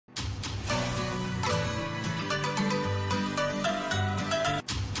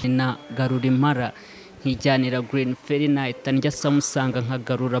na garura impara nkijyanira Green Ferry Night njya samusanga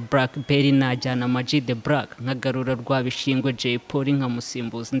nkagarura Blackberry najyana Magic the Black nkagarura Rwabishingwe J Polly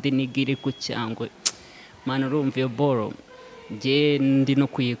nkamusimbuza ndi nigire ku cyangwe man urumva iyo boro nge ndi no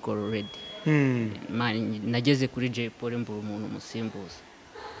kuyikora already nageze kuri J Polly mbura umuntu musimbuza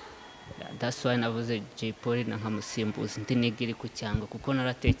that's why navuze J Polly nkamusimbuza ndi nigire ku cyangwe kuko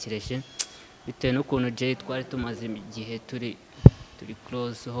naratekereje bitewe no kuntu J twari tumaze igihe turi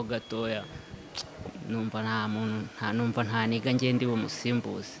close ho gatoya numva nta muntu numva nta niga ngende bo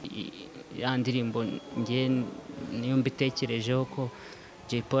musimbuza ya ndirimbo nge niyo mbitekerejeho ko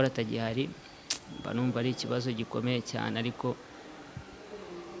J Polly atagihari mba numva ari ikibazo gikomeye cyane ariko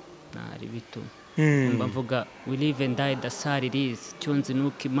nari bitu mba mvuga we live and die dasari riz cyonzi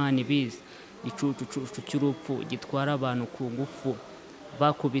nuko Imana ibizi icucu cy'urupfu gitwara abantu ku ngufu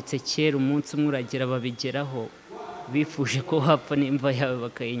bakubitse kera umunsi umwe uragira babigeraho bifuje ko hapfa n'imva yawe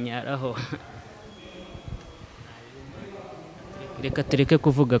bakayinyaraho reka tureke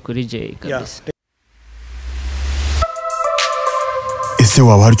kuvuga kuri J kabisa. Ese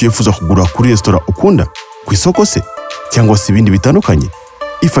waba hari icyo wifuza kugura kuri restaurant ukunda ku isoko se cyangwa se ibindi bitandukanye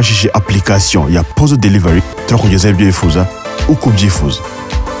ifashishije application ya Pozo Delivery turakugezaho ibyo wifuza uko ubyifuza.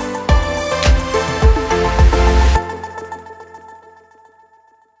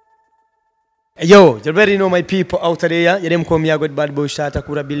 Yo, you already know my people out there. You them come here with bad boy starter,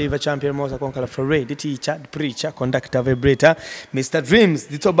 Kura believer, champion, mouse, conqueror, foray, the teacher, the preacher, conductor, vibrator, Mr. Dreams,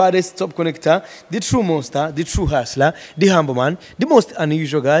 the top baddest, top connector, the true monster, the true hustler, the humble man, the most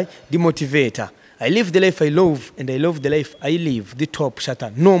unusual guy, the motivator. I live the life I love, and I love the life I live. The top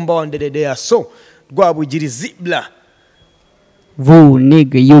shatter, number one there. So, Rwabugiri zibla. Woo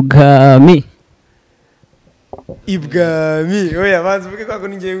nigga, you got me. Ibwami oya bazi vuga kwako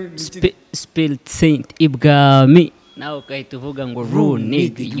ninge Spill Saint Ibwami nawe ukahita uvuga ngo ru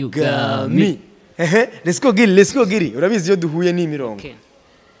nigga you got me. Let's go giri urabizi yo duhuye ni mirongo.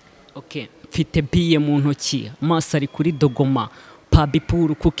 Okay mfite biye mu ntoki amaso ari kuri dogoma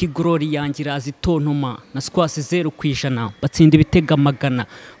pabipuru kuki glory yangira azitontoma na squase 0% batsinda ibitega magana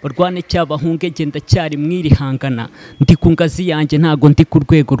barwane cyabahunge genda cyari mwirihangana ndi ku ngazi yanjye ntago ndi ku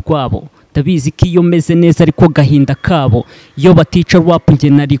rwego rwabo ndabizi ko iyo meze neza ariko gahinda kabo iyo batica rap nge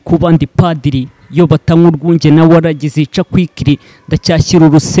nari kuba ndi padiri iyo batanywa urwunge na waragize ica kwikiri ndacyashyira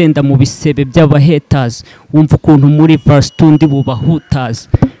urusenda mu bisebe by'abahaters wumva ukuntu muri verse 2 ndi bubahutaza.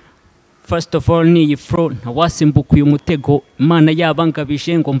 First of all ni ifro ntawasimbukuye umutego Imana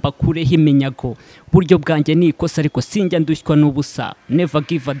yabangabije ngo mbakureho iminyago buryo bwanjye ni ikosa ariko sinjya ndushywa n'ubusa never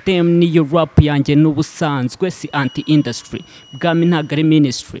give a damn niyo rap yanjye n'ubusanzwe si anti industry bwami ntago ari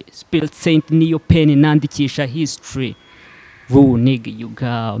ministry Spill Saint niyo pen nandikisha history Woo nigga you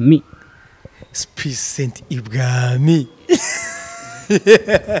got me. Spill Saint Ibwami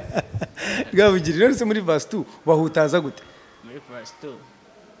Rwabugiri rero muri verse 2 bahutaza gute muri verse 2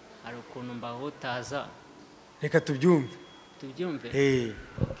 hari ukuntu mbahutaza reka tubyumve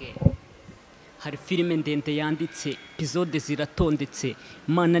okay hari filime ndende yanditse episode ziratondetse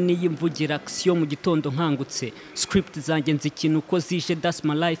Imana niyimvugira action mu gitondo nkangutse script zanjye nzikina uko zije that's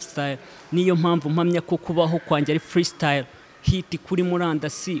my lifestyle niyo mpamvu mpamya ko kubaho kwanjye ari freestyle hiti kuri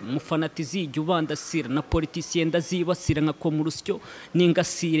murandasi mufanatizi ubandasira na politicien ndazibasira nka ko mu rusyo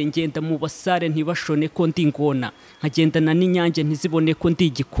ningasire ngenda mu basare ntibashone ko ndi ngona nkagendana n'inyange ntizibone ko ndi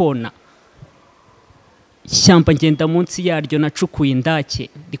igikona ishyamba ngenda munsi yaryo nacukuye indake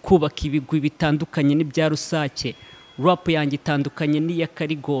ndikubaka ibigwi bitandukanye n'ibya rusake rap yanjye itandukanye n'iya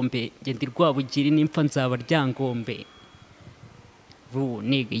Karigombe ngenda Rwabugiri n'impfa nzaba ryangombe Woo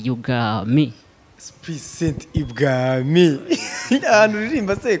nigga you got me. Spill Saint Ibwami ahantu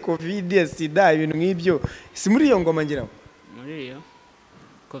uririmba se covid sida ibintu nk'ibyo si muri iyo ngoma ngira muri iyo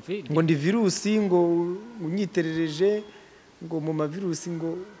covid ngo ndi virusi ngo unyiterereje ngo mu ma virusi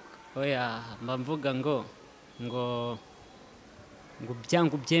ngo oya mba mvuga ngo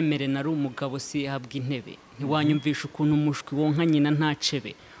byangu byemere nari umugabo si habwa intebe ntiwanyumvisha ukuntu umushwi wonka nyina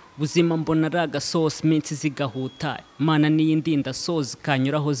ntacebe buzima mbona ari agasosi minsi zigahuta Imana n'iyindinda sozi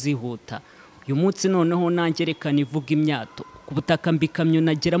kanyuraho zihuta uyu munsi noneho nangerekana ivuga imyato ku butaka mbikamyo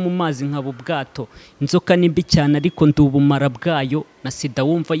nagera mu mazi nkaba ubwato inzoka nimbi cyane ariko ndubumara bwayo na sida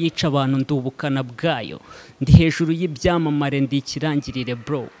wumva yica abantu ndubukana bwayo ndi hejuru y'ibyamamare ndi ikirangirire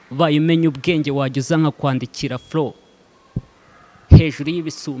bro baye umenye ubwenge wajya nka kwandikira flow hejuru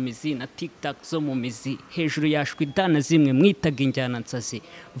y'ibisumizi na TikTok zo mu mizi hejuru yashwe idana zimwe mwitaga injyana nsazi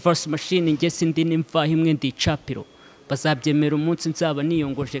verse machine nge sindi nimvaho imwe ndi capiro bazabyemera umunsi nzaba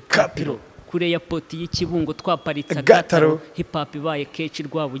niyongoje kapiro kure ya poti y'ikibungo twaparitse gataro hip hop ibaye keci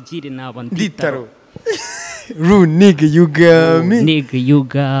Rwabugiri naba nditaro Ru nigga you got me. Nigga you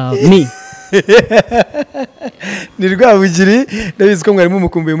got me. Ni Rwabugiri ndabizi ko mwarimu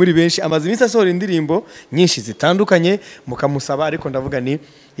mukumbuye muri benshi amaze iminsi asohora indirimbo nyinshi zitandukanye mukamusaba ariko ndavuga ni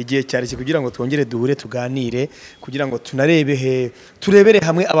igihe cyari kugira ngo twongere duhure tuganire kugira ngo turebere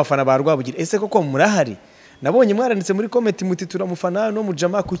hamwe abafana ba Rwabugiri. Ese koko murahari? Nabonye mwaranditse muri comment muti turamufana no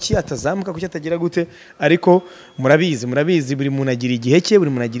mujama kuki atazamuka kuki atagira gute ariko murabizi buri muntu agira igihe cye,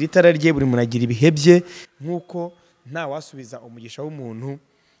 buri muntu agira itara rye, buri muntu agira ibihe bye nkuko nta wasubiza umugisha w'umuntu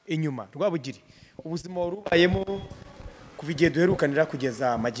inyuma. Rwabugiri ubuzima warubayemo kuva igihe duherukanira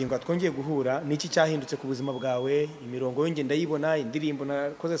kugeza magingo twongeye guhura niki cyahindutse ku buzima bwawe? Imirongo yonge ndayibona, indirimbo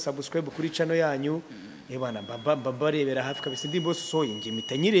nakoze subscribe kuri channel yanyu ebana barebera hafi kabisa indirimbo sosoye nge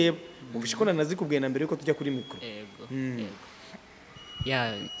mitanyireba mubishe ko nazikubwiye na mbere yuko tujya kuri mikro. Yego.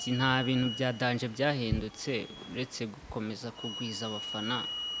 Ya nta bintu bya danje byahindutse uretse gukomeza kugwiza abafana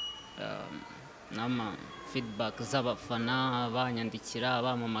nama feedback z'abafana banyandikira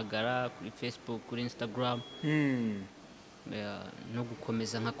bamamagara kuri Facebook kuri Instagram no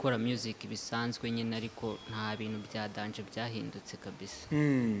gukomeza nkakora music bisanzwe nyine ariko nta bintu bya danje byahindutse kabisa.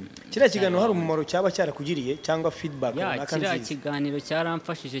 Kira kiganiro hari umumaro cyaba cyarakugiriye cyangwa feedback runaka nziza? Kira kiganiro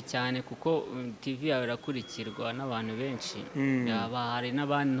cyaramfashije cyane kuko TV yawe irakurikirwa n'abantu benshi. Hari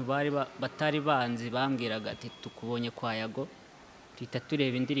n'abantu batari banzi bambwiraga ati tukubonye kwa YAGO twita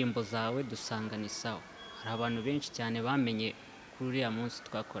tureba indirimbo zawe dusanga ni sawa. Hari abantu benshi cyane bamenye kuri ya munsi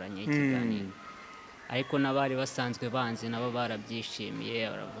twakoranye ikiganiro ariko nabari basanzwe banzi nabo barabyishimiye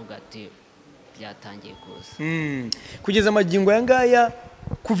baravuga ati byatangiye kuza. Kugeza amagingo yangaya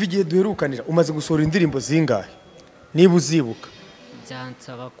kuva igihe duherukanira umaze gusohora indirimbo zingahe niba uzibuka?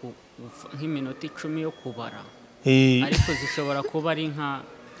 Byansaba nk'iminota 10 yo kubara ariko zishobora kuba ari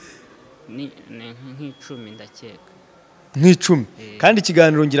nk'icumi ndakeka nk'icumi. Kandi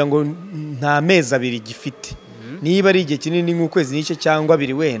ikiganiro ngira ngo nta mezi abiri gifite niba ari igihe kinini nk'ukwezi n'icyo cyangwa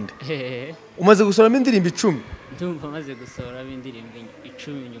abiri wenda. Umaze gusoramo indirimbo 10? Ndumva maze gusoramo indirimbo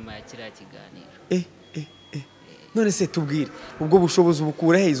 10 nyuma ya kiriya kiganiro. None se tubwire ubwo bushobozi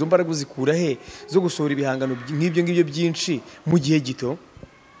bukura he, izo mbaraga uzikura he zo gusohora ibihangano nk'ibyo byinshi mu gihe gito?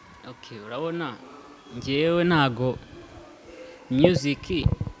 Okay, urabona ngewe nago music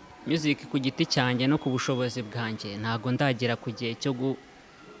ku giti cyanjye no ku bushobozi bwanjye ntago ndagera ku gihe cyo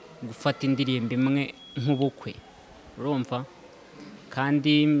gufata indirimbo imwe nk'ubukwe urumva,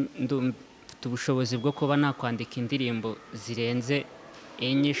 kandi mfite ubushobozi bwo kuba nakwandika indirimbo zirenze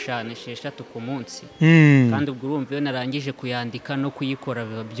 4-5 ku munsi, kandi ubwo urumva iyo narangije kuyandika no kuyikora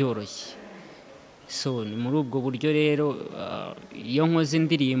biba byoroshye. So ni muri ubwo buryo rero iyo nkoze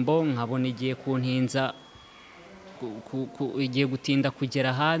indirimbo nkabona igiye kuntinza igiye gutinda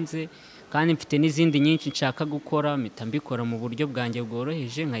kugera hanze, kandi mfite n'izindi nyinshi nshaka gukora mpita mbikora mu buryo bwanjye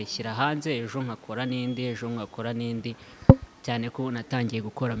bworoheje nkayishyira hanze, ejo nkakora n'indi cyane ko natangiye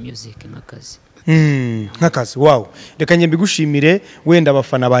gukora music nk'akazi. Wow, reka njye mbigushimire wenda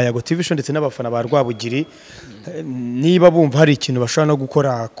abafana ba YAGO TV show ndetse n'abafana ba Rwabugiri niba bumva hari ikintu bashobora no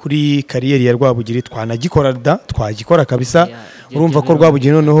gukora kuri kariyeri ya Rwabugiri twagikora kabisa. Urumva ko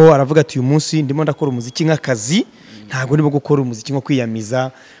Rwabugiri noneho aravuga ati uyu munsi ndimo ndakora umuziki nk'akazi, ntago ndimo gukora umuziki nko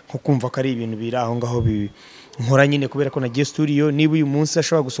kwiyamiza nko kumva ko ari ibintu biri aho ngaho nkora nyine kubera ko nagiye studio. Niba uyu munsi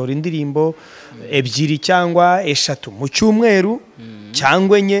ashobora gusohora indirimbo 2 cyangwa 3 mu cyumweru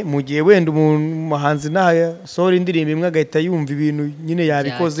cyangwa enye, mu gihe wenda umuhanzi nasohora indirimbo imwe agahita yumva ibintu nyine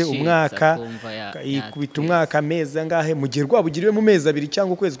yabikoze umwaka ikubita umwaka amezi angahe, mu gihe Rwabugiriwe mu mezi 2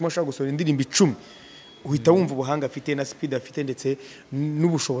 cyangwa ukwezi kumwe ashobora gusohora indirimbo 10 uhita wumva ubuhanga afite na speed afite ndetse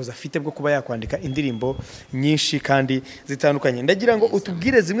n'ubushobozi afite bwo kuba yakwandika indirimbo nyinshi kandi zitandukanye. Ndagira ngo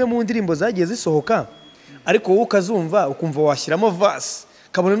utubwire zimwe mu ndirimbo zagiye zisohoka ariko wowe ukazumva ukumva washyiramo verse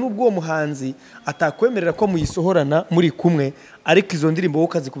kabone n'ubwo uwo muhanzi atakwemerera ko muyisohorana muri kumwe, ariko izo ndirimbo wowe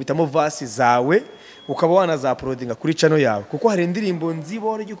ukazikubitamo verse zawe ukaba wanazaplodinga kuri channel yawe, kuko hari indirimbo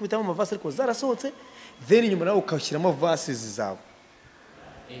nzibora igiye kubitamo amavasi ariko zarasohotse then nyuma nawe ukashyiramo verse zawe.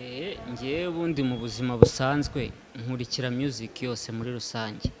 Ngewe bundi mu buzima busanzwe nkurikira music yose muri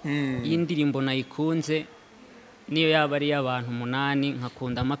rusange. Iyi ndirimbo nayikunze niyo yaba ari y'abantu 8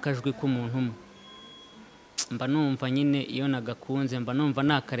 nkakundamo akajwi k'umuntu umwe, mba numva nyine iyo nagakunze mba numva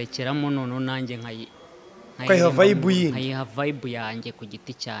nakarekeramo none nanjye nkayiha vibe yanjye ku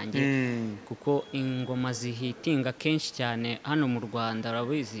giti cyanjye, kuko ingoma zihitinga kenshi cyane hano mu Rwanda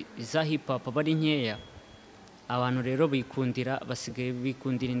urabizi iza hip hop bari nkeya. Abantu rero basigaye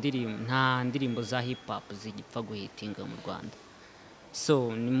bikundira indirimbo, nta ndirimbo za hip hop zigipfa guhitinga mu Rwanda.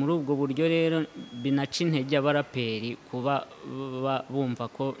 So ni muri ubwo buryo rero binaca intege abaraperi kuba bumva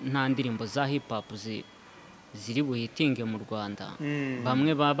ko nta ndirimbo za hip hop ziri buhitinge mu Rwanda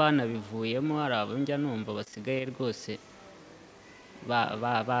bamwe babana bivuyemo hari abonjya numva basigaye rwose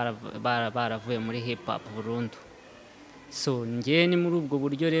baravuye muri hip hop burundu. So ngiye ni muri ubwo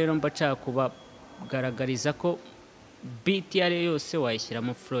buryo rero mbaca kubagaragariza ko beat yari yose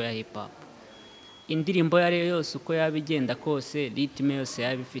wayishyiramo flow ya hip hop, indirimbo yari yose uko yabigenda kose ritme yose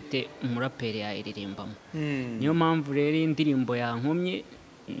yabifite umuraperi yayiririmbamo. Niyo mpamvu rero indirimbo yankomye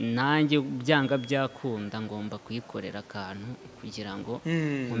nanjye byanga byakunda ngomba kuyikorera akantu kugira ngo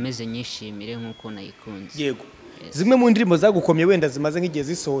nkomeze nyishimire nkuko nayikunze. Yego, zimwe mu ndirimbo zagukomye wenda zimaze nk'igihe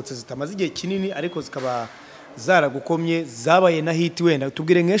zisohotse zitamaze igihe kinini ariko zikaba zaragukomye zabaye na hit, wenda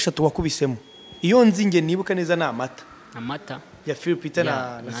tubwire nk'eshatu wakubisemo. Iyo nzinge nibuka neza na amata ya Philipita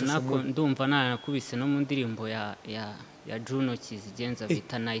na nako ndumva nakubise no mu ndirimbo ya Juno kizigenza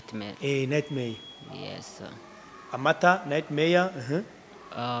bita Nightmare. Nightmare. Yes. Amata, Nightmare.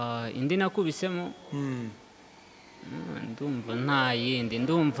 Indi nakubisemo ndumva nta yindi,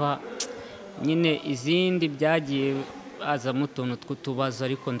 ndumva nyine izindi byagiye azamo utuntu tw'utubazo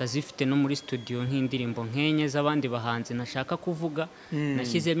ariko ndazifite no muri studio nk'indirimbo nkenye z'abandi bahanzi nashaka kuvuga.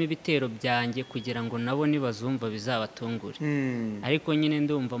 Nashyizemo ibitero byanjye kugira ngo nabo nibazumva bizabatungure. Ariko nyine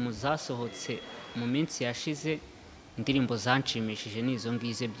ndumva mu zasohotse mu minsi yashize indirimbo zanshimishije nizo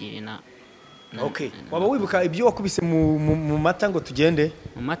ngize ebyiri na Okay, waba wibuka ibyo wakubise mu mata ngo tugende?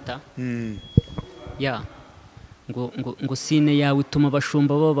 Mu mata? Yeah. ngo sine yawe utuma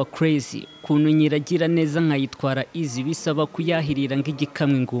abashumba baba crazy, kuntu nyiragira neza nkayitwara easy bisaba kuyahirira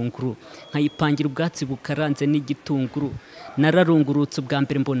ng'igikamwe ingunguru, nkayipangira ubwatsi bukaranze n'igitunguru, nararungurutse ubwa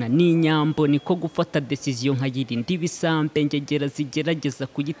mbere mbona n'inyambo, niko gufata decision nkayirinda ibisambe, ngegera zigerageza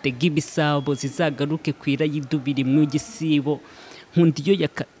kuyitega ibisabo zizagaruke kwira yidubiri mu gisibo, nkundiyo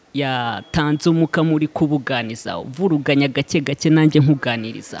yatanze umukamuri kubuganiza vuruganya gake gake nanjye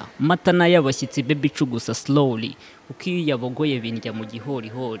nkuganiriza, mata n'ayabashyitsi baby cugusa slowly uko iyo yabogoye bindya mu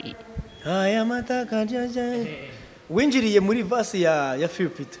gihorihori. Aya mata kajaje winjiriye muri verse ya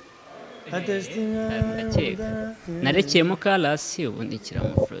Philipita. Narekeyemo karasi ubundi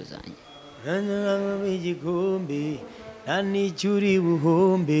kiramo flow zanjye. Nani cyuri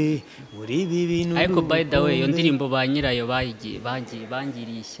buhombe muri ibi bintu. Ariko by the way iyo ndirimbo ba nyirayo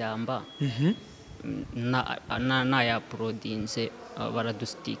bangiriye ishyamba na ya prodinze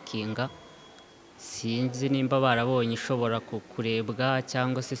baradustikinga, sinzi nimba barabonye ishobora kurebwa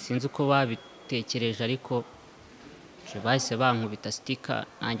cyangwa se sinzi uko babitekereje ariko bahise bankubita sticker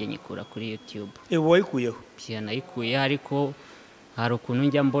nanjye nyikura kuri YouTube. Wayikuyeho? Nayikuye ariko hari ukuntu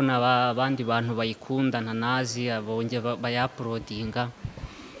njya mbona abandi bantu bayikunda ntanazi abonge bayaprodinga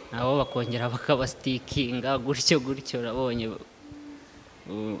nabo bakongera bakabastikinga gutyo urabonye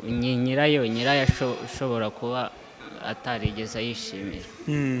nyirayo ashobora kuba atarigeza yishimira.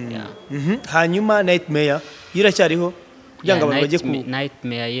 Hanyuma Nightmare iracyariho kugira ngo abantu bajye ku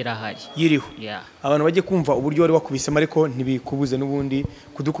Nightmare irahari yiriho abantu bajye kumva uburyo wari wakubisemo ariko ntibikubuze n'ubundi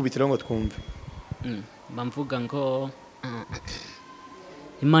kudukubitira ngo twumve. Bamvuga ngo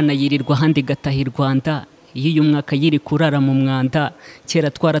Imana yirirwa handi gatahi Rwanda, iyo uyu mwaka yiri kurara mu mwanda, kera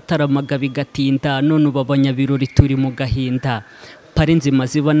twarataramaga bigatinda none ubabanyabirori turi mu gahinda, pare nzima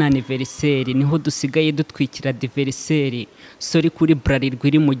ziba na anniversaire niho dusigaye dutwikira diversaire, sorry kuri Bralirwa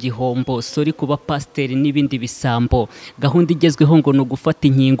iri mu gihombo, sorry kuba pasteur n'ibindi bisambo, gahunda igezweho ngo no gufata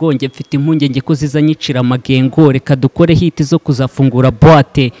inkingo, nge mfite impungenge ko zizanyicira amagengo, reka dukore hit zo kuzafungura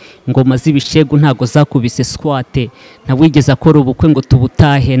boîte, ngoma z'ibishegu ntago zakubise squat, ntawigeze akora ubukwe ngo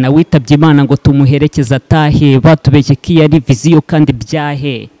tubutahe, nawitabye Imana ngo tumuherekeza tahe, batubeshye ko yari viziyo kandi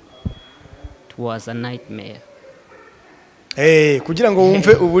byahe. It was a nightmare. Kugira ngo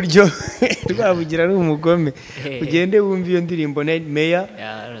wumve uburyo Rwabugira ari umugome ugende wumve iyo ndirimbo Nightmare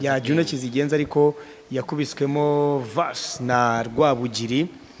ya Juno kizigenza ariko yakubiswemo verse na Rwabugiri.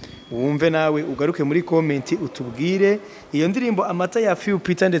 Wumve nawe ugaruke muri comment utubwire iyo ndirimbo amata ya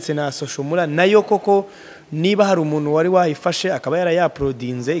Philipita ndetse na Soshomura nayo koko niba hari umuntu wari wayifashe akaba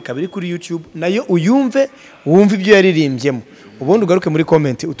yarayaprodinze ikabiri kuri YouTube nayo uyumve wumve ibyo yaririmbyemo, ubundi ugaruke muri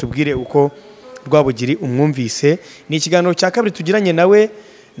comment utubwire uko Rwabugiri umwumvise. Ni ikiganiro cya kabiri tugiranye nawe,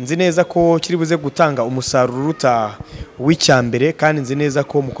 nzi neza ko kiri buze gutanga umusaruro uruta w'icyambere kandi nzi neza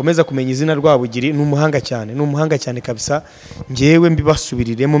ko mukomeza kumenya izina Rwabugiri. Ni umuhanga cyane kabisa, ngewe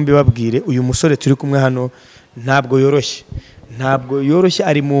mbibasubiriremo mbibabwire uyu musore turi kumwe hano ntabwo yoroshye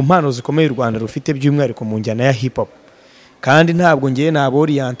ari mu mpano zikomeye u Rwanda rufite by'umwihariko mu njyana ya hip hop, kandi ntabwo ngiye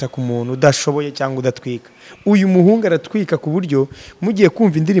naboriyanta ku muntu udashoboye cyangwa udatwika. Uyu muhungu aratwika ku buryo mugiye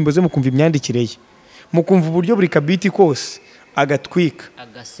kumva indirimbo ze mukumva imyandikire ye, mukumva uburyo buri kabiti kose agatwika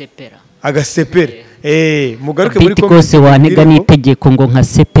agasepera mugaruke muri kose wantega n'itegeko ngo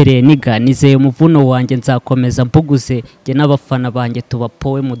nkasepere niga nizeye umuvuno wanjye nzakomeza mbuguze jye n'abafana banjye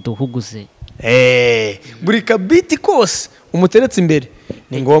tubapowe muduhuguze buri kabiti kose umuteretse imbere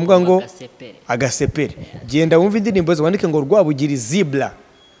ni ngombwa ngo agasepere genda wumva indirimbo ze wandike ngo Rwabugiri zibla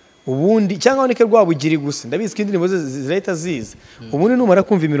ubundi cyangwa wandike Rwabugiri gusa ndabizi ko indirimbo ze zirahita ziza ubundi numara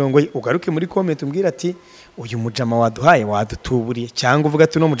kumva imirongo ugaruke muri comment umbwira ati uyu mujama waduhaye wadutuburiye cyangwa uvuga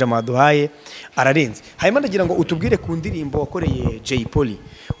ati no mujama waduhaye ararenze hanyuma ndagira ngo utubwire ku ndirimbo wakoreye Jay Polly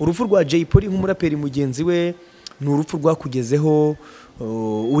urupfu rwa Jay Polly nk'umuraperi mugenzi we ni urupfu rwakugezeho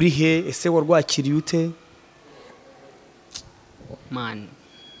uri he ese warwakiriye ute man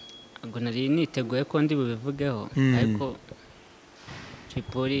ngo nari niteguye ko ndi bubivugeho ariko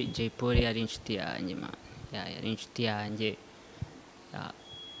Jay Polly yari inshuti yanjye man yari inshuti yanjye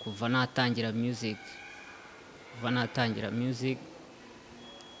kuva natangira music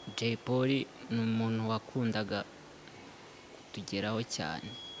Jay Polly ni umuntu wakundaga kutugeraho cyane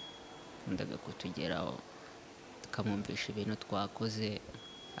tukamwumvisha ibintu twakoze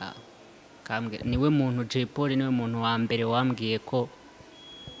niwe muntu Jay Polly niwe muntu wa mbere wambwiye ko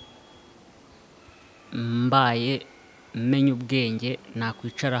mbaye menya ubwenge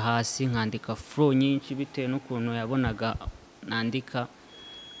nakwicara hasi nkandika flow nyinshi bitewe n'ukuntu yabonaga nandika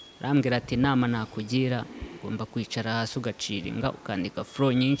arambwira ati inama nakugira ugomba kwicara hasi ugaciringa ukandika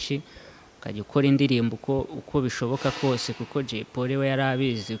flow nyinshi ukajya ukora indirimbo uko bishoboka kose kuko Jay Polly we yari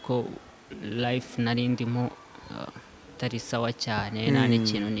abizi ko life nari ndimo tari sawa cyane nta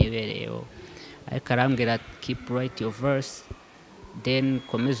n'ikintu nibereyeho ariko arambwira keep write your verse then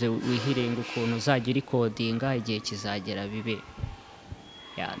komeze wihiringa ukuntu uzajya urikodinga igihe kizagera bibe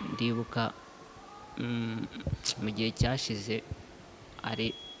ndibuka mu gihe cyashize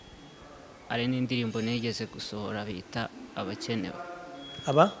ari n'indirimbo nigeze gusohora bita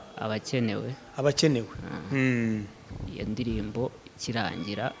abakenewe iyo ndirimbo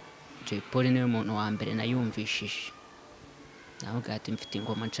kirangira Jay Polly niwe muntu wa mbere nayumvishije navuga ati mfite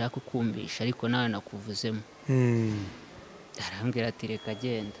ingoma nshaka kukumvisha ariko nawe nakuvuzemo arambwira ati reka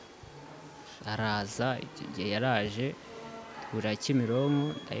genda araza igihe yaraje tugura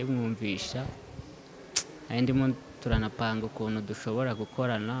Kimironko ndayimwumvisha ndimo turanapanga ukuntu dushobora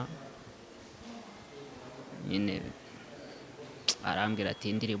gukorana nyine arambwira ati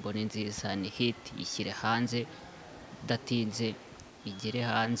indirimbo ni nziza ni hit ishyire hanze datinze igere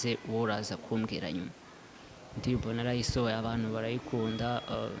hanze wowe uraza kumbwira nyuma indirimbo narayisohoye abantu barayikunda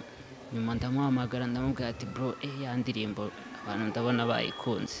nyuma ndamuhamagara ndamubwira ati bro ya ndirimbo abantu ndabona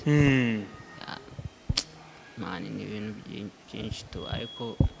bayikunze man ni ibintu byinshi tu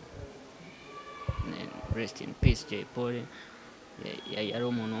ariko rest in peace Jay Polly yari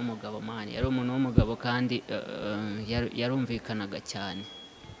umuntu w'umugabo man yari umuntu w'umugabo kandi yarumvikanaga cyane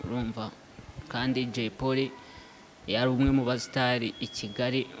urumva kandi Jay Polly yari umwe mu basitari i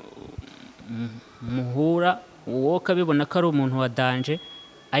Kigali muhura wowe ukabibona ko ari umuntu wa danje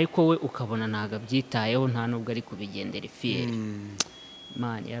ariko we ukabona ntago abyitayeho nta nubwo ari kubigendera ifiyeri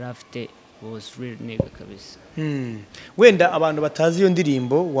man yari afite was real nigga kabisa wenda abantu batazi iyo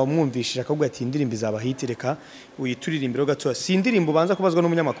ndirimbo wamwumvishije akabwa ati indirimbo izabahitireka uyituririmbiro gatoya si indirimbo banza kubazwa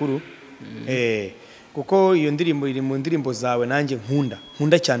n'umunyamakuru kuko iyo ndirimbo iri mu ndirimbo zawe nanjye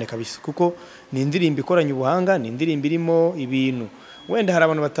nkunda cyane kabisa kuko ni indirimbo ikoranye ubuhanga ni indirimbo irimo ibintu wenda hari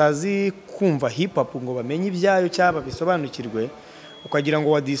abantu batazi kumva hip hop ngo bamenye ibyayo cyaba bisobanukirwe ukagira ngo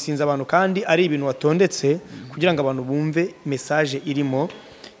wadisinze abantu kandi ari ibintu watondetse kugira ngo abantu bumve message irimo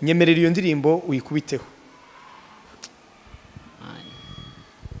nyemerera iyo ndirimbo uyikubiteho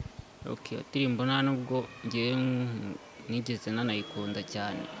okay ndirimbo nta nubwo ngiye nigeze nanayikunda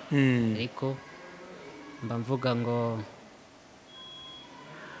cyane ariko mba mvuga ngo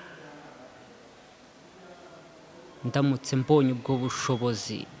ndamutse mbonye ubwo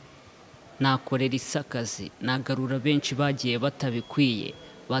bushobozi nakorera isakazi nagarura benshi bagiye batabikwiye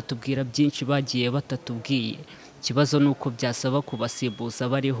batubwira byinshi bagiye batatubwiye ikibazo nuko byasaba kubasimbuza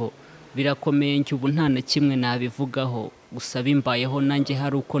bariho birakomeye njye ubu nta na kimwe nabivugaho gusa bimbayeho nanjye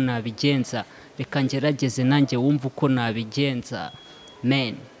hari uko nabigenza reka ngerageze nanjye wumva uko nabigenza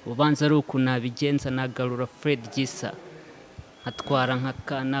men ubanza ari uko nabigenza nagarura Fred Gisa nkatwara nka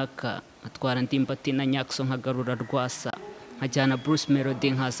Kanaka nkatwara Ndimbati na Nyakso nkagarura Rwasa nkajyana Bruce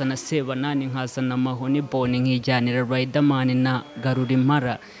Melody nkazana Sebanani nkazana Mahoni Bone nkijyanira Riderman na Garura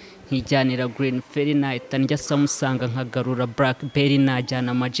Impara nkijyanira Green Fairy Night njya Samusanga nkagarura Blackberry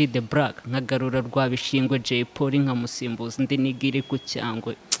najyana Majid the Black nkagarura Rwabishingwe Jay Polly nkamusimbuza ndi nigire ku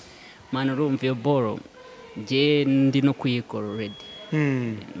cyangwe man urumva iyo boro nge ndi no kuyikora already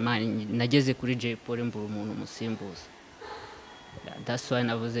man nageze kuri Jay Polly mbura umuntu musimbuza that's why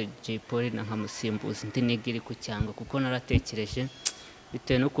navuze Jay Polly na nkamusimbuza indi niga iri ku cyangwa kuko naratekereje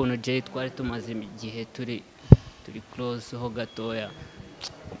bitewe n'ukuntu Jay twari tumaze igihe turi close ho gatoya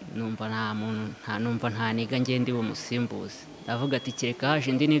numva nta niga ngende wo musimbuza ndavuga ati kereka haje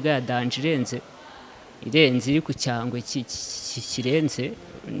indi niga ya danje irenze iri ku cyangwa kirenze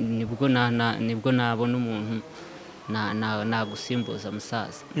nibwo nabona umuntu nagusimbuza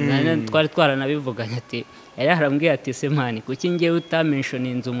musaza twari twaranabivuganye ati yari arambwiye ati se mani kuki ngewe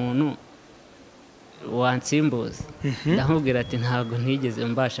utamentioninze umuntu wansimbuza ndamubwira ati ntabwo ntigeze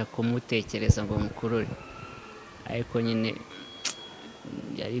mbasha kumutekereza ngo mukurure ariko nyine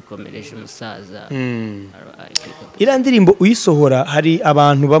yarikomereje umusaza iriya ndirimbo uyisohora hari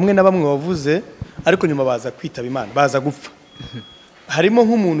abantu bamwe na bamwe wavuze ariko nyuma baza kwitaba Imana baza gupfa harimo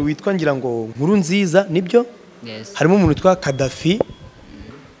nk'umuntu witwa ngira ngo nkuru nziza nibyo harimo umuntu witwa Kadafi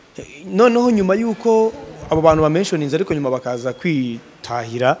noneho nyuma yuko abo bantu bamentioninze ariko nyuma bakaza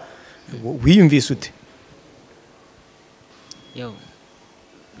kwitahira wiyumvise ute yo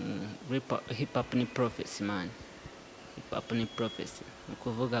hip hop ni prophecy man hip hop ni prophecy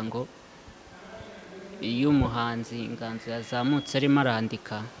ukuvuga ngo iyo umuhanzi inganzo yazamutse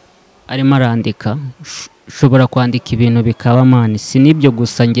arimo arandika ushobora kwandika ibintu bikaba mani si nibyo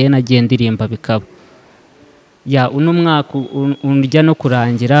gusa ngiye nagiye ndirimba bikaba ya uno mwaka unjya no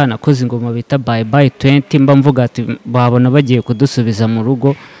kurangira nakoze ingoma bita bye bye 20 mba mvuga ati babona bagiye kudusubiza mu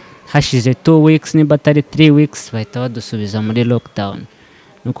rugo hashize 2 weeks niba atari 3 weeks bahita badusubiza muri lockdown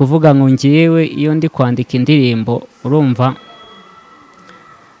nukuvuga ngo ngiyewe iyo ndi kwandika indirimbo urumva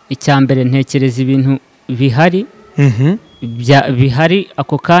icyambere ntekereza ibintu bihari bihari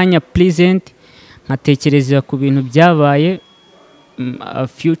ako kanya present nkatekereza ku bintu byabaye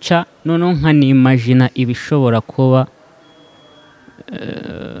future noneho nkanimagine ibishobora kuba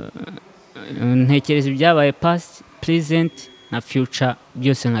ntekereza ibyabaye past present na future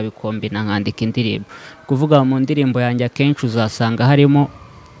byose nkabikombina nkandika indirimbo kuvuga mu ndirimbo yanjye akenshi uzasanga harimo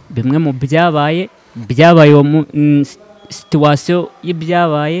bimwe mu byabaye situation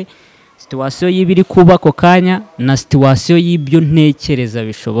y'ibyabaye situation y'ibiri kuba ako kanya na situation y'ibyo ntekereza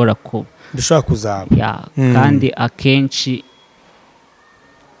bishobora kuba bishobora kuzaba kandi akenshi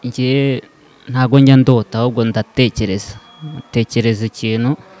ngiye ntago njya ndota ahubwo ndatekereza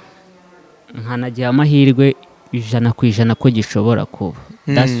ikintu nkanagira amahirwe 100% ko gishobora kuba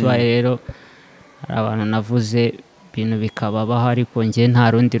that's why rero hari abantu navuze ibintu bikababaho ariko ngiye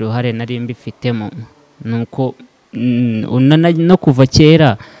nta rundi ruhare nari mbifitemo nuko no kuva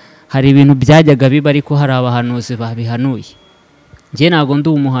kera hari ibintu byajyaga biba ariko hari abahanuzi babihanuye ngiye ntago ndi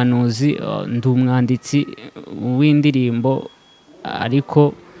umuhanuzi ndi umwanditsi w'indirimbo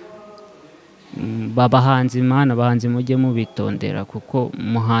ariko babahanzi Imana bahanzi mujye mubitondera kuko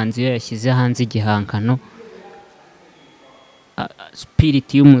umuhanzi yashyize hanze igihangano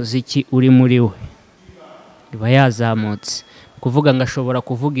spirit y'umuziki uri muri we iba yazamutse kuvuga ngo ashobora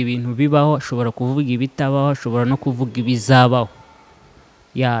kuvuga ibintu bibaho ashobora kuvuga ibitabaho ashobora no kuvuga ibizabaho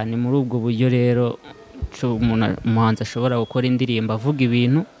ni muri ubwo buryo rero umuhanzi ashobora gukora indirimbo avuga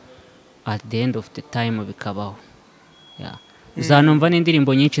ibintu at the end of the time bikabaho uzanumva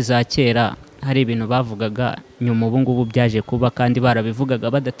n'indirimbo nyinshi za kera hari ibintu bavugaga nyuma ubu ngubu byaje kuba kandi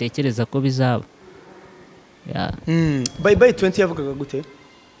barabivugaga badatekereza ko bizaba bye bye 20 yavugaga gute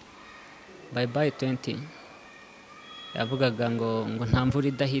bye bye 20 yavugaga ngo nta mvura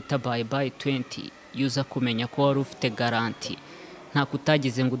idahita bye bye 20 yuza kumenya ko wari ufite garanti nta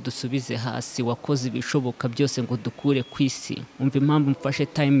kutagize ngo dusubize hasi wakoze ibishoboka byose ngo dukure kwisi umva impamvu mfashe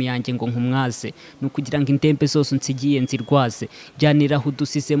time yanjye ngo nkumwaze nukugira ngo indembe zose nsigiye nzirwaze byaniraho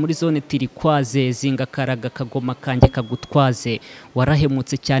udusize muri zone tirikwaze zinga karaga kagoma kanjye kagutwaze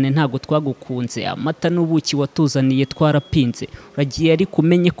warahemutse cyane ntago twagukunze amata n'ubuki watuzaniye twarapinze uragiye ari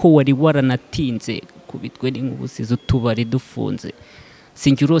kumenye ko wari waranatinze kubitwe n'inkubusize utubari dufunze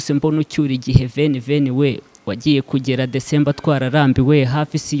sinjurose mbona ucyura igihe veni we wagiye kugera December twararambiwe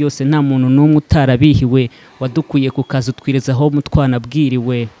hafi isi yose nta muntu n'umwe utarabihiwe wadukuye ku kazi utwireza aho mutwana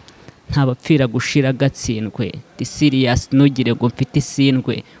bwiriwe ntabapfira gushira gatsindwe di serious nugire ngo mfite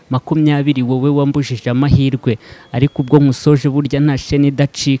isindwe 20 wowe wambujije amahirwe ariko ubwo musoje burya nta sheni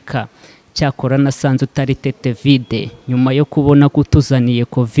idacika cyakora nasanze utari tete vide nyuma yo kubona kutuzaniye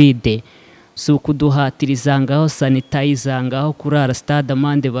covid suku duhatiriza ngaho sanitizer ngaho kurara stade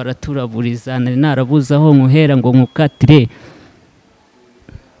amande baraturaburiza narabuza aho nkuhera ngo nkukatire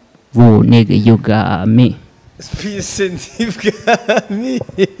bu nege yugame spise ndibwami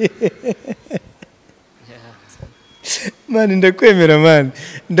man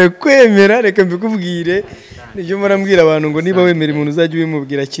ndakwemera reka mbikubwire nibyo murambwira abantu ngo niba wemera umuntu uzajya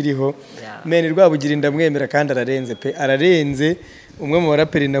ubimubwira kiriho men Rwabugiri ndamwemera kandi ararenze pe ararenze umwe mu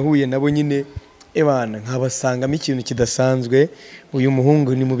baraperi nahuye nabo nyine ebana nkabasangamo ikintu kidasanzwe uyu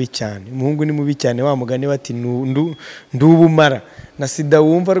muhungu ni mubi cyane wa mugani bati ndubumara na sida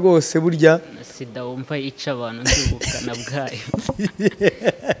wumva rwose burya na sida wumva yica abantu ndubukana bwayo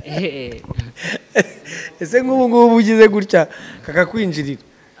ese ngubu ugize gutya kakakwinjirira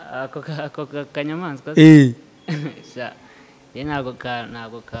ako kanyamaswa ye ntago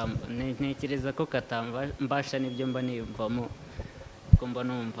ntekereza ko katambasha n'ibyo mba niyumvamo ko mba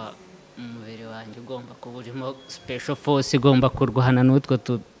numva umubiri wanjye ugomba kuba urimo special force igomba kurwana n'utwo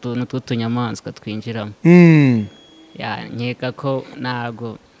tuntu tw'utunyamaswa twinjiramo nkeka ko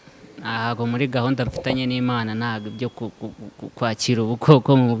ntago muri gahunda mfitanye n'Imana ntago ibyo kwakira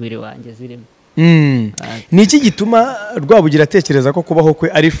ubukoko mu mubiri wanjye zirimo. Ni iki gituma Rwabugira atekereza ko kubaho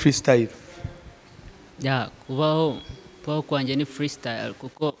kwe ari freestyle? Kubaho kwanjye ni freestyle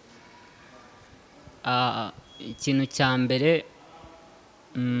kuko ikintu cya mbere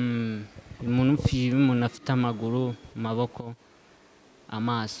umuntu afite amaguru, amaboko,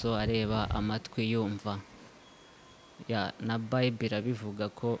 amaso areba, amatwi yumva. Na Bible bivuga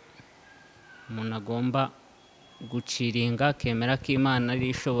ko umuntu agomba guciringa akemera ko Imana ari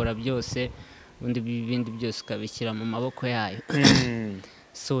ishobora byose ubundi ibindi byose ukabishyira mu maboko yayo.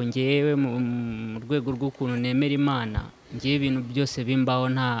 So ngewe mu rwego rw'ukuntu nemera Imana, ngewe ibintu byose bimbaho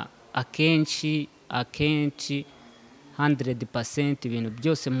nta akenshi 100% ibintu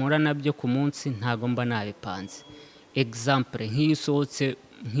byose mpura nabyo ku munsi ntago mba nabipanze. Example, nk'iyo usohotse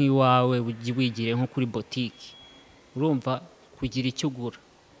nk'iwawe wigire nko kuri boutique, urumva kugira icyo ugura,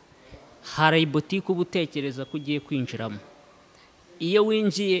 hari boutique uba utekereza ko ugiye kwinjiramo. Iyo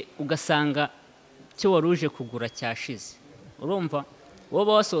winjiye ugasanga cyo waruje kugura cyashize, urumva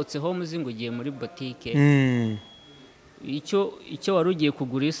woba wasohotse ho muzingo ugiye muri boutique, icyo warugiye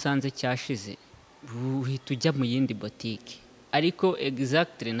kugura isanze cyashize uhita ujya mu yindi boutique. Ariko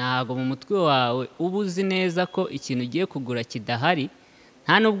exactly ntago mu mutwe wawe ubuzi neza ko ikintu ugiye kugura kidahari,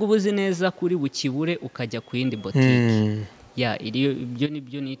 nta nubwo ubuzi neza kuri bukibure ukajya ku yindi boutique. Ibyo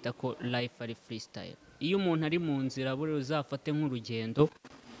nibyo nita ko life ari freestyle. Iyo umuntu ari mu nzira bure uzafate nk'urugendo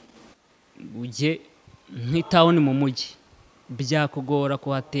ujye nk'itown mu mujyi, byakugora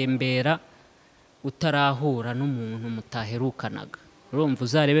kuhatembera utarahura n'umuntu mutaherukanaga. Urumva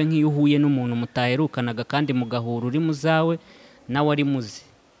uzarebe nk'iyo uhuye n'umuntu mutaherukanaga kandi mugahura uri muzawe nawe ari muzi.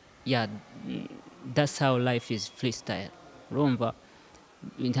 That's how life is freestyle. Urumva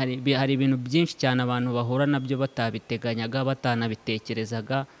hari ibintu byinshi cyane abantu bahura nabyo batabiteganyaga,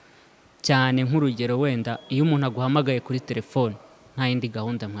 batanabitekerezaga cyane. Nk'urugero wenda iyo umuntu aguhamagaye kuri telefone nta yindi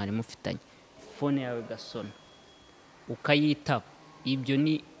gahunda mwari mufitanye, phone yawe gasona ukayitaba, ibyo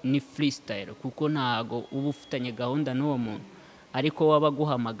ni freestyle kuko ntago uba ufitanye gahunda n'uwo muntu, ariko waba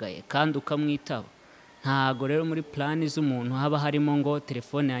guhamagaye kandi ukamwitaba. Ntago rero muri plan z'umuntu haba harimo ngo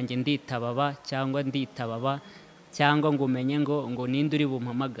telefone yanjye nditababa cyangwa nditababa cyangwa ngo umenye ngo ninde uri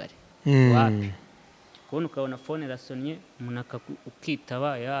bumpamagare. Wapi kubona ukabona phone rasonye umuntu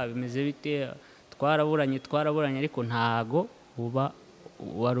ukitaba, bimeze bite, twaraburanye ariko ntago uba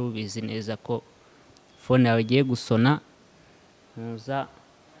wari ubizi neza ko phone yawe igiye gusona muza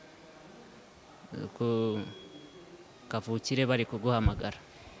kavukire bari kuguhamagara.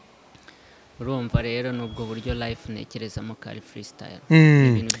 Urumva rero nubwo buryo life nekerezamo kari freestyle.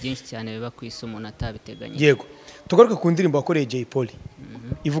 Ibintu byinshi cyane biba ku isi umuntu atabiteganya. Yego, tugaruka ku ndirimbo yakoreye Jay Polly.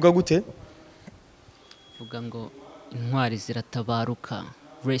 Ivuga gute? Ivuga ngo intwari ziratabaruka,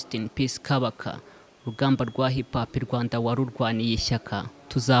 rest in peace Kabaka, rugamba rwa hip hop Rwanda warurwaniye ishyaka,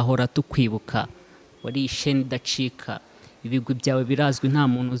 tuzahora tukwibuka, wari isheni dacika, ibigwi byawe birazwi nta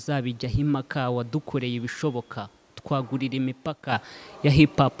muntu uzabijyaho impaka, wadukoreye ibishoboka, twagurira imipaka ya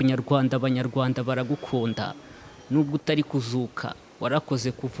hip hop nyarwanda, abanyarwanda baragukunda nubwo utari kuzuka,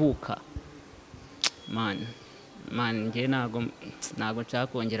 warakoze kuvuka. Man nge nago nshaka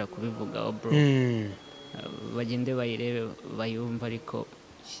kongera kubivugaho bro. Bagende bayirebe bayumva, ariko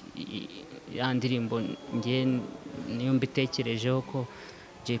ya ndirimbo nge niyo mbitekerejeho ko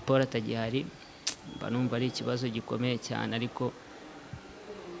Jay Polly atagihari mba numva ari ikibazo gikomeye cyane, ariko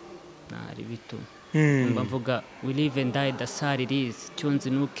ntari bitu mba mvuga we live and die dasari riz cyunzi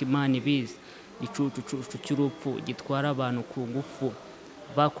nuko Imana ibizi, icucu cy'urupfu gitwara abantu ku ngufu,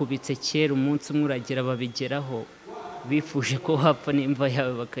 bakubitse kera umunsi umwe uragera babigeraho, bifuje ko wapfa n'imva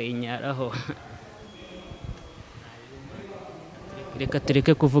yawe bakayinyaraho. Reka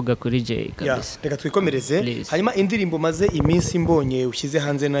tureke kuvuga kuri Jay kabisa. Reka twikomereze. Hanyuma indirimbo maze iminsi mbonye ushyize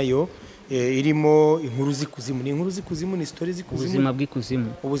hanze nayo irimo inkuru z'ikuzimu. Ni inkuru z'ikuzimu, ni story z'ikuzimu,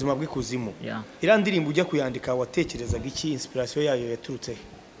 ubuzima bw'ikuzimu. Iriya ndirimbo ujya kuyandika watekerezaga iki? Inspiration yayo yaturutse?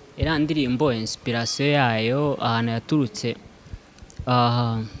 Iriya ndirimbo inspiration yayo ahantu yaturutse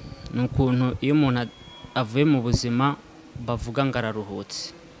ni ukuntu iyo umuntu avuye mu buzima bavuga ngo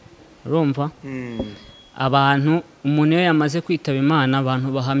araruhutse. Urumva? Abantu umuntu iyo yamaze kwitaba Imana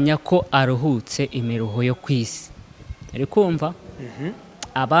abantu bahamya ko aruhutse imiruho yo kwisi. Ari kumva?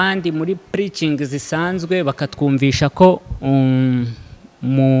 Abandi muri preaching zisanzwe bakatwumvisha ko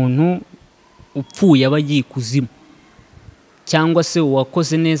umuntu upfuye aba yikuzimu cyangwa se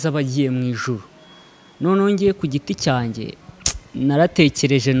uwakoze neza aba agiye mu ijuru. None ngiye ku giti cyanjye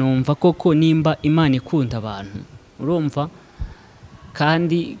naratekereje numva koko nimba Imana ikunda abantu, urumva,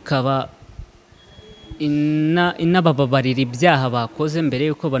 kandi kaba inabababarira ibyaha bakoze mbere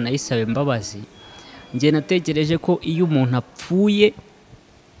yuko banayisaba imbabazi. Ngiye natekereje ko iyo umuntu apfuye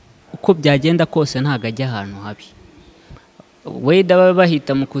uko byagenda kose ntago ajya ahantu habi. Wenda baba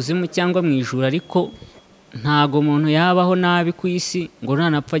bahita mu kuzimu cyangwa mu ijuru, ariko ntago umuntu yabaho nabi ku isi ngo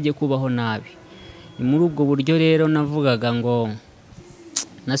nanapfa ajye kubaho nabi. Ni muri ubwo buryo rero navugaga ngo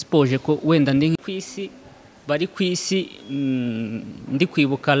nasipoje ko wenda ndi ku isi, bari ku isi, ndi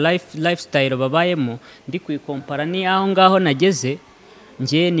kwibuka lifestyle babayemo, ndi kwikompara ni aho ngaho nageze.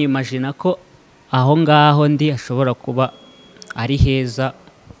 Ngiye nimagina ko aho ngaho ndi ashobora kuba ari heza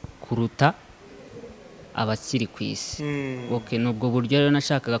kuruta abakiri ku isi. Okay, nubwo buryo rero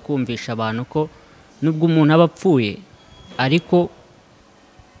nashakaga kumvisha abantu ko nubwo umuntu aba apfuye ariko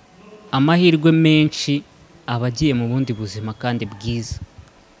amahirwe menshi abagiye mu bundi buzima kandi bwiza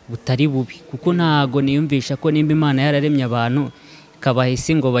butari bubi, kuko ntago niyumvisha ko nimba Imana yararemye abantu ikabaha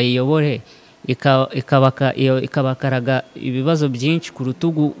isi ngo bayiyobore ikabakaraga ibibazo byinshi ku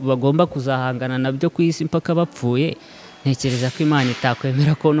rutugu bagomba kuzahangana nabyo ku isi mpaka bapfuye. Ntekereza ko Imana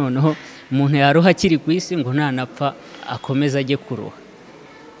itakwemera ko noneho umuntu yaruha akiri ku isi ngo ntanapfa akomeza ajye kuruha.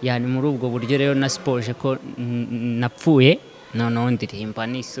 Yani muri ubwo buryo rero nasipoje ko napfuye noneho ndirimba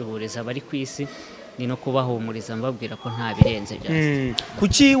nisuhuriza abari ku isi, ni no kubahumuriza mbabwira ko nta birenze byose.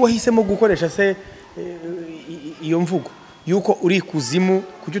 Kuki wahisemo gukoresha se iyo mvugo yuko uri kuzimu?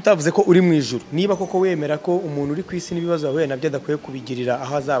 Kuki utavuze ko uri mu ijuru? Niba koko wemera ko umuntu uri ku isi n'ibibazo yahuye nabyo adakwiye kubigirira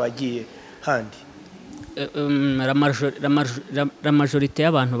aho azaba agiye handi. La majorité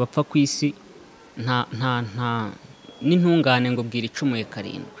y'abantu bapfa ku isi nta n'intungane ngo bwira icumuye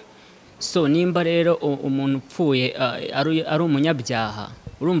karindwi. So nimba rero umuntu upfuye ari umunyabyaha,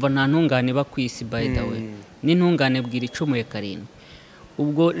 urumva nta ntungane ba ku isi, by the way, n'intungane bwira icumuye karindwi.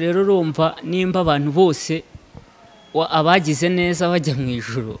 Ubwo rero urumva nimba abantu bose abagize neza bajya mu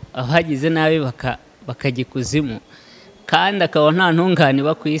ijuru, abagize nabi bakajya kuzimu, kandi akaba nta ntungane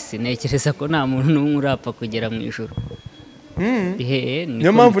ba ku isi, ntekereza ko nta muntu n'umwe urapfa kugera mu ijuru.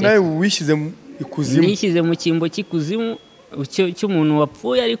 Niyo mpamvu nawe wishyize mu ikuzimu. Nishyize mu cyimbo cy'ikuzimu cy'umuntu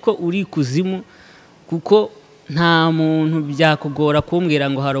wapfuye ariko uri kuzimu, kuko nta muntu byakugora kumbwira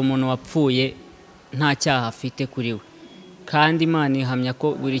ngo hari umuntu wapfuye nta cyaha afite kuri we, kandi Imana ihamya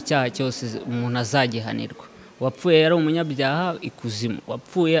ko buri cyaha cyose umuntu azagihanirwa. Wapfuye ari umunyabyaha ikuzimu,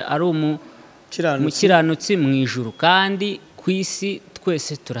 wapfuye ari umukiranutsi mu ijuru, kandi ku isi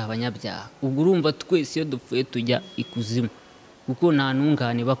twese turi abanyabyaha. Ubwo urumva twese iyo dupfuye tujya ikuzimu, kuko nta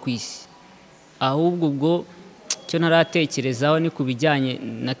ntungane ba ku isi. Ahubwo ubwo cyo naratekerezaho ni kubijyanye,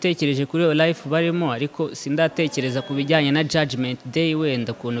 natekereje kuri iyo life barimo, ariko sindatekereza kubijyanye na judgment day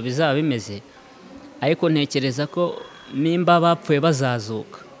wenda ukuntu bizaba bimeze. Ariko ntekereza ko nimba bapfuye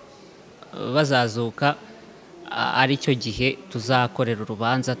bazazuka ari cyo gihe tuzakorera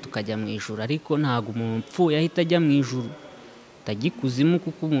urubanza tukajya mu ijuru. Ariko ntago umuntu upfuye ahita ajya mu ijuru, tajya ikuzimu,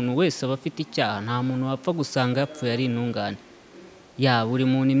 kuko umuntu wese aba afite icyaha. Nta muntu wapfa gusanga yapfuye ari intungane. Buri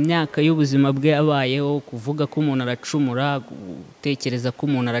muntu imyaka y'ubuzima bwe yabayeho, kuvuga ko umuntu aracumura, gutekereza ko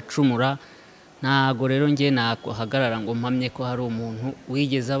umuntu aracumura. Ntago rero ngiye nahagarara ngo mpamye ko hari umuntu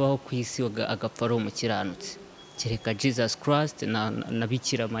wigeze abaho ku isi agapfa ari umukiranutsi, kereka Jesus Christ na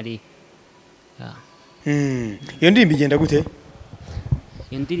Bikira Mariya. Iyo ndirimbo igenda gute?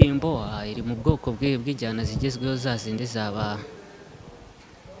 Iyo ndirimbo iri mu bwoko bw'injyana zigezweho, za zindi za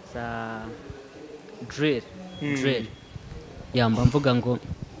drill. Yamba mvuga ngo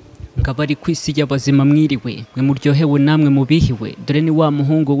ngabari ku isi y'abazima mwiriwe, mwe muryohewe namwe mubihiwe, dore ni wa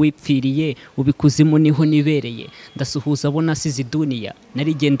muhungu wipfiriye, ubikuzimu niho nibereye, ndasuhuza abo nasize duniya,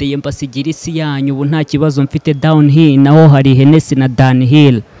 narigendeye mbasigira isi yanyu, ubu nta kibazo mfite downhill, naho hari Hennessy na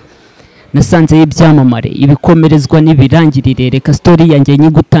downhill. Nasanze y'ibyamamare ibikomerezwa n'ibirangirire, reka story yanjye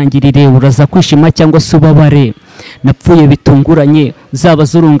nyigutangirire, uraza kwishima cyangwa se ubabare. napfuye bitunguranye zaba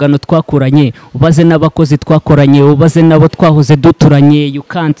z'urungano twakuranye ubaze n'abakozi twakoranye ubaze nabo twahoze duturanye you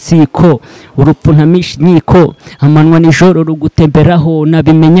can't see ko urupfu ntamisha inkiko amanwa nijoro rugutemberaho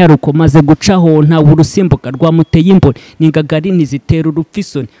nabimenya rukomaze gucaho ntawe urusimbuka rwamuteye imboni n'ingagari ntizitera urupfu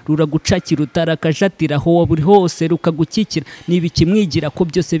isoni ruragucakira utarakajatira aho waburi hose rukagukikira niba ikimwigira ko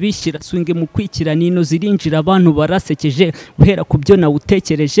byose bishyira swinge mu kwikira nino zirinjira abantu barasekeje uhera ku byo nawe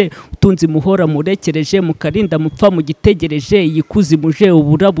utekereje utunze muhora murekereje mukarinda mupfa mu gitegereje yikuzi muje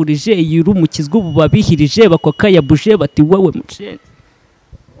uburaburije yirumukizwa ubu babihirije bakokayabuje bati wowe muce.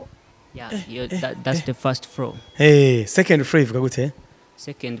 Yeah, that's the first flow. Second flow ivuga gute?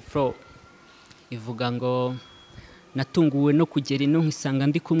 Second flow ivuga ngo natunguwe no kugera ino nkisanga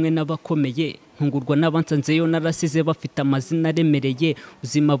ndi kumwe n'abakomeye ntungurwa n'abansanzeyo narasize bafite amazina aremereye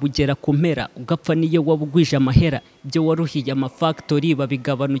uzima bugera ku mpera ugapfa niyo wabugwije amahera ibyo waruhiye amafactory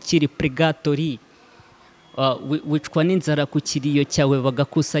babigabanukira purgatori wicwa n'inzara ku kiriyo cyawe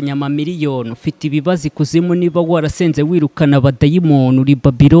bagakusanya amamiliyoni ufite ibibazo ikuzimu niba warasenze wirukana abadayimoni uri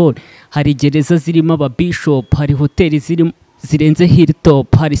Babylon hari gereza zirimo ababishop hari hoteli zirimo zirenze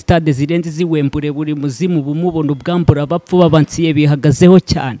hilltop hari stade zirenze ziwembure buri muzimu bumubona ubwambura bapfu babansiye bihagazeho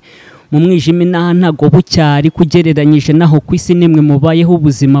cyane mu mwijima inaha ntago bucyari kugereranyije naho kwisi nimwe mubayeho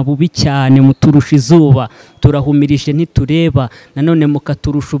ubuzima bubi cyane muturusha izuba turahumirije ntitureba nanone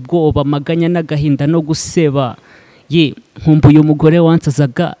mukaturusha ubwoba maganya n'agahinda no guseba ye nkumbuye umugore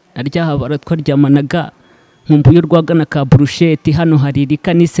wansazaga naryaha baratwaryamanaga nkumbuye urwagana ka brusheti hano hari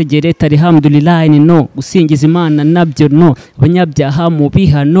rika n'isegereta alhamdulillah no gusingiza Imana nabyo no abanyabyaha mu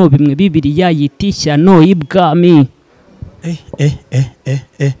bihano bimwe bibiri yayitishya no ibwami.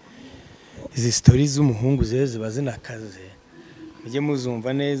 Izi stories z'umuhungu zeze bazinakaze mujye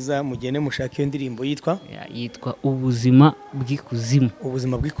muzumva neza mugene mushaka iyo ndirimbo yitwa ubuzima bw'ikuzimu.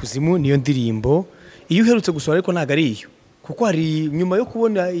 Ubuzima bw'ikuzimu niyo ndirimbo iyo uherutse gusora ariko ntago ari iyo kuko hari nyuma yo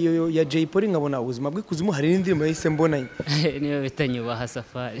kubona iyo ya Jay Polly nkabona ubuzima bw'ikuzimu hari n'indirimbo yise mbona niyo bitanyubaha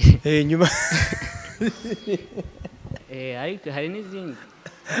Safari nyuma ariko hari n'izindi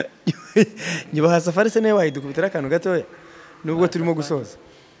nyubaha Safari se nayo wayidukubitira akantu gatoya nubwo turimo gusoza.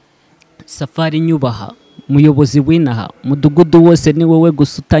 Safari nyubaha muyobozi w'inaha mudugudu wose ni wowe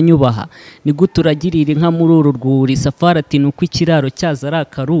gusa utanyubaha ni guturagirira inka muri uru rwuri. Safari ati nuko ikiraro cyaza ari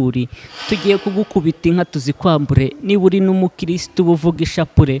akaruri tugiye kugukubita inka tuzikwambure niba uri n'umukristo uvuga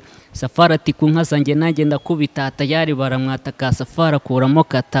ishapure. Safari ati ku nka zanjye nanjye ndakubita tayari baramwataka. Safari akuramo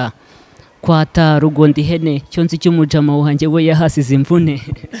kata kwata rugondi ihene cyo nzi cy'umujama wanjye we yahasize imvune.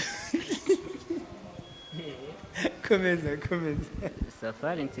 Komeza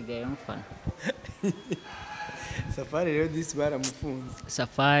Safari nsigaye mfana. Safari rero disi baramufunze.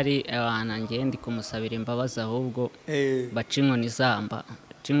 Safari nanjye ndi kumusabira imbabazi ahubwo baca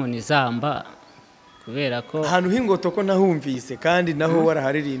inkoni zamba kubera ko ahantu hingoto ko nahumvise kandi naho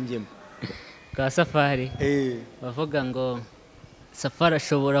waraharirimbye ka Safari bavuga ngo Safari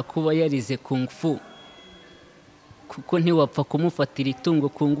ashobora kuba yarize kung fu kuko ntiwapfa kumufatira itungo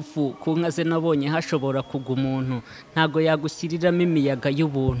ku ngufu ku nka ze nabonye hashobora kugwa umuntu ntago yagushyiriramo imiyaga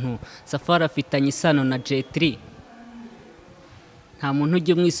y'ubuntu. Safari afitanye isano na J3 nta muntu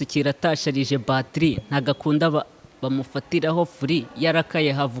ujye umwisukira atasharije battery ntagakunda bamufatiraho free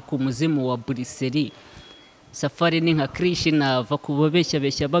yarakaye havuka umuzimu wa buriseri. Safari ni nka Krishna ava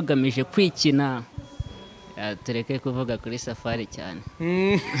kubabeshya bagamije kwikina. Tureke kuvuga kuri Safari cyane.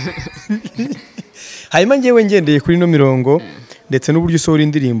 Hanyuma ngewe ngendeye kuri no mirongo ndetse n'uburyo usohora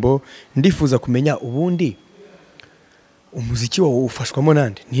indirimbo ndifuza kumenya ubundi umuziki wawe ufashwamo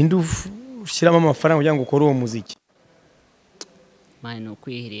nande ninde ushyiramo amafaranga kugira ngo ukore uwo muziki? Mano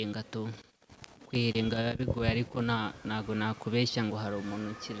kwihiringa to kwihiringa bigoye ariko nago nakubeshya ngo hari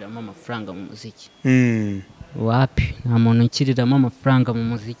umuntu ukiriramo amafaranga mu muziki. Wapi nta muntu ukiriramo amafaranga mu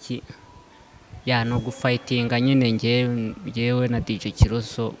muziki no gufightinga nyine ngewe na DJ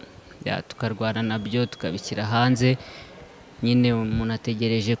Kiroso tukarwana nabyo tukabishyira hanze nyine umuntu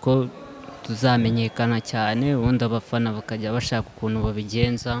ategereje ko tuzamenyekana cyane ubundi abafana bakajya bashaka ukuntu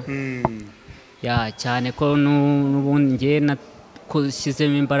babigenza cyane ko n'ubundi ngewe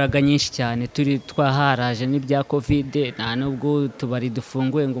nakushyizemo imbaraga nyinshi cyane turi twaharaje n'ibya covid nta nubwo tubari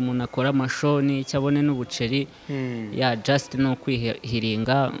dufunguye ngo umuntu akore amashoni cyabone n'ubuceri just no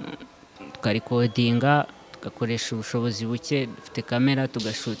kwihiringa tukarikodinga tugakoresha ubushobozi buke dufite kamera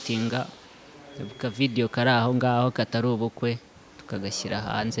tugashutinga ka video kari aho ngaho katari ubukwe tukagashyira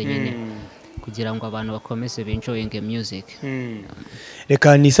hanze nyine kugira ngo abantu bakomeze enjoying music.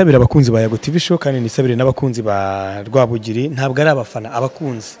 Reka nisabira abakunzi ba YAGO TV show kandi nisabire n'abakunzi ba Rwabugiri ntabwo ari abafana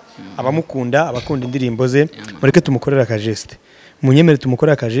abakunzi abamukunda abakunda indirimbo ze mureke tumukorera ka geste munyemere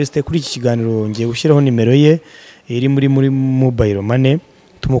tumukorera akajeste kuri iki kiganiro ngiye gushyiraho nimero ye iri muri mobile money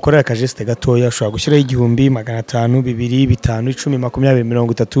tumukorera akajeste gatoya ushobora gushyiraho 1,000 500 200 5 10 20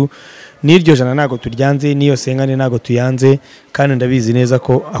 30 n'iryo jana nago turyanze niyo sengane nago tuyanze kandi ndabizi neza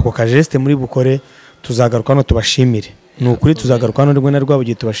ko ako kajeste muri bukore tuzagaruka no tubashimire nukuri tuzagaruka no rwe na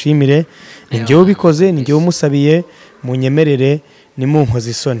Rwabugiri tubashimire ninjye ubikoze ninjye umusabiye munyemerere ni munkoze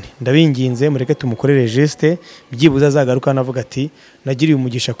isoni ndabinginze mureke tumukorere geste byibuza azagaruka navuga ati nagiriye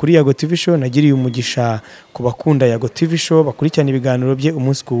umugisha kuri YAGO TV show nagiriye umugisha ku bakunda YAGO TV show bakurikirana ibiganiro bye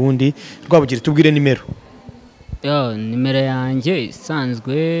umunsi ku wundi Rwabugiri tubwire nimero nimero yanjye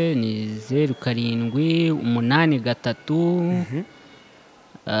isanzwe ni 0783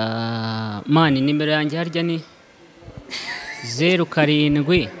 mani nimero yanjye harya ni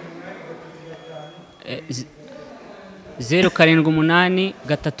 07 078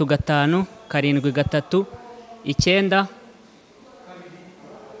 35 73 9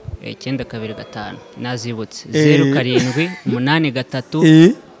 925 nazibutse 07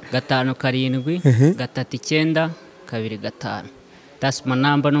 83 5 7 3 9 that's my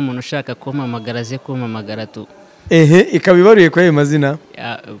number n'umuntu ushaka kumpamagara ze kumpamagara tu ikabibaruye kwa ayo mazina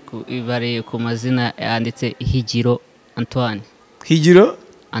ibariye ku mazina yanditse Higiro Antoine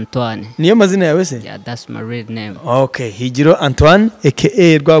Antoine niyo mazina yawe se yeah that's my real name okay Higiro Antoine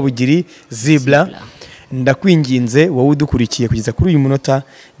aka Rwabugiri Zibla ndakwinginze wowe udukurikiye kugeza kuri uyu munota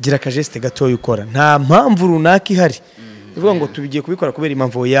gira akajeste gatoya ukora nta mpamvu runaka ihari ivuga ngo tubigiye kubikora kubera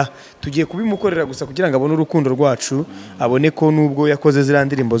impamvu ya tugiye kubimukorera gusa kugira ngo abone urukundo rwacu abone ko nubwo yakoze zira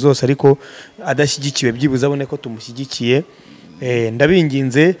ndirimbo zose ariko adashyigikiwe byibuze abone ko tumushyigikiye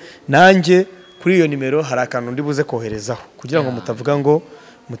ndabinginze nanjye kuri iyo nimero hari akantu ndi buze koherezaho kugira ngo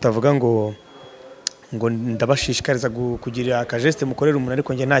mutavuga ngo ndabashishikariza kugira akajeste mukorera umuntu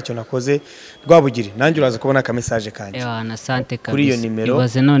ariko nge ntacyo nakoze Rwabugiri nanjye uraza kubona aka message kanje na sante kabisa kuri iyo nimero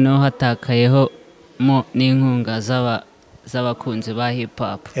ibaze noneho hatakayeho mo n'inkunga z'abakunzi ba hip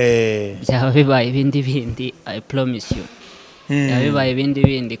hop byaba bibaye ibindi I promise you byaba bibaye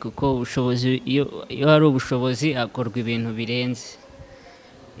ibindi kuko ubushobozi iyo hari ubushobozi akorwa ibintu birenze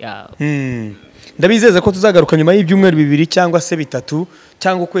ndabizeza ko tuzagaruka nyuma y'ibyumweru 2 cyangwa se 3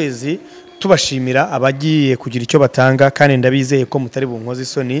 cyangwa ukwezi tubashimira abagiye kugira icyo batanga kandi ndabizeye ko mutari bunkoze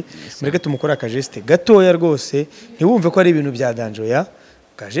isoni mureke tumukora akajeste gatoya rwose ntiwumve ko ari ibintu bya danjoya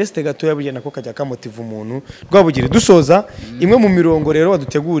akajeste gatoya bugena ko kajya kamotiva umuntu Rwabugiri dusoza imwe mu mirongo rero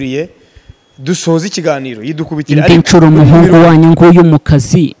waduteguriye dusoza ikiganiro yidukubitira ari incuro umuhungu wanyu nguyu mu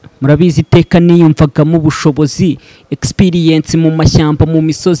kazi murabizi iteka niyumvagamo ubushobozi experience mu mashyamba mu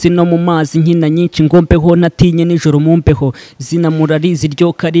misozi no mu mazi nkina nyinshi ngombeho natinye nijoro mumbeho zina murarizi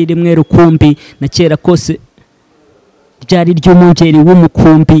ryo karire mwe rukumbi na kera kose ryari ry'umungeri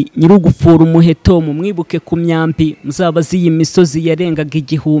w'umukumbi nyirugufura umuheto mu mwibuke ku myambi muzabazi iyi misozi yarengaga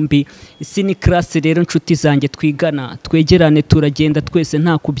 1000 isi ni class rero nshuti zanjye twigana twegerane turagenda twese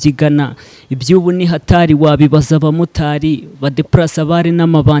nta kubyigana ibyubu ni hatari wabibaza abamotari badeplace abari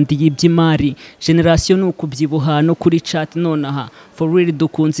n'amabandi y'ibyimari generation n'ukubyibuha no kuri chat nonaha for real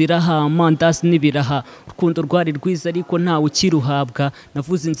dukunzira ha mandas nibiraha rukundo rwari rwiza ariko ntawe ukiruhabwa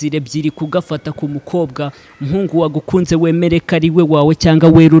navuze inzira ebyiri kugafata ku mukobwa umuhungu wagukunze wemereka ari we wawe cyangwa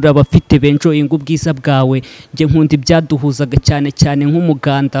werura abafite benjoyinga ubwiza bwawe nge nkunda ibyaduhuzaga cyane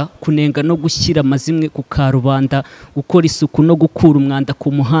nk'umuganda kunenga no gushyira amazimwe ku karubanda gukora isuku no gukura umwanda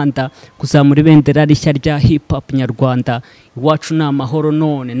ku muhanda kuzamura ibendera rishya rya hip hop nyarwanda iwacu ni amahoro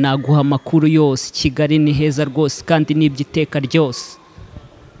none naguha amakuru yose Kigali ni heza rwose kandi n'ibyiteka ryose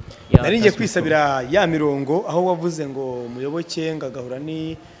naringiye kwisabira ya mirongo aho wavuze ngo muyoboke ngagahura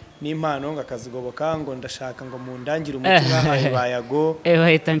n'impano ngakazigoboka ngo ndashaka ngo mundangire umutima ba YAGO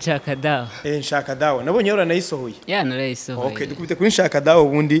bahita nshaka dawa nshaka dawa nabonye yora nayisohoye narayisohoye okay dukubite kuri nshaka dawa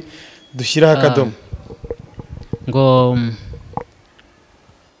ubundi dushyiraho akadomo ngo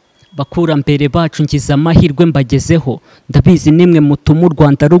bakura mbere bacu ngize amahirwe mbagezeho ndabizi nimwe mutuma u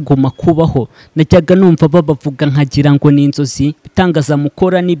Rwanda ruguma kubaho najyaga numva babavuga nkagira ngo ni inzozi bitangaza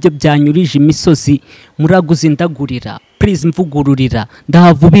mukora nibyo byanyurije imisozi muraguze ndagurira please mvugururira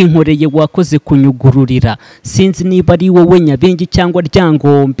ndahava binkoreye wakoze kunyugururira sinzi niba ari wowe Nyabingi cyangwa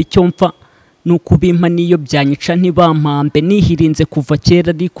Ryangombe icyo mfa nukubimpa niyo byanyica ntibampambe nihirinze kuva kera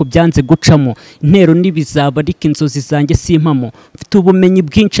ariko byanze gucamo intero nibizaba ariko inzozi zanjye simpamo mfite ubumenyi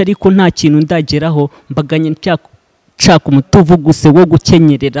bwinshi ariko nta kintu ndageraho mbaganye nshaka umutuvu guse wo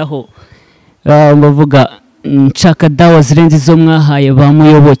gukenyereraho bavuga nshaka dawa zirenze izo mwahaye ba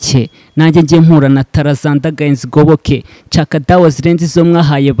muyoboke nanjye ngiye mpura na tarazandagaye nzigoboke nshaka dawa zirenze izo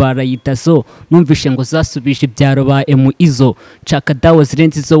mwahaye barayidazo numvishe ngo zasubije ibyaro ba emu izo nshaka dawa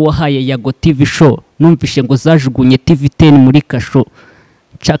zirenze izo wahaye yago TV show numvishe ngo zajugunye TV 10 muri kasho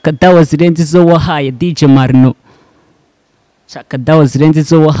nshaka dawa zirenze izo wahaye DJ Marino nshaka dawa zirenze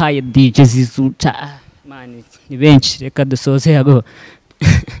izo wahaye DJ Zizuca mani ni benshi reka dusoze yago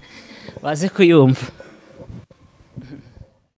baze kuyumva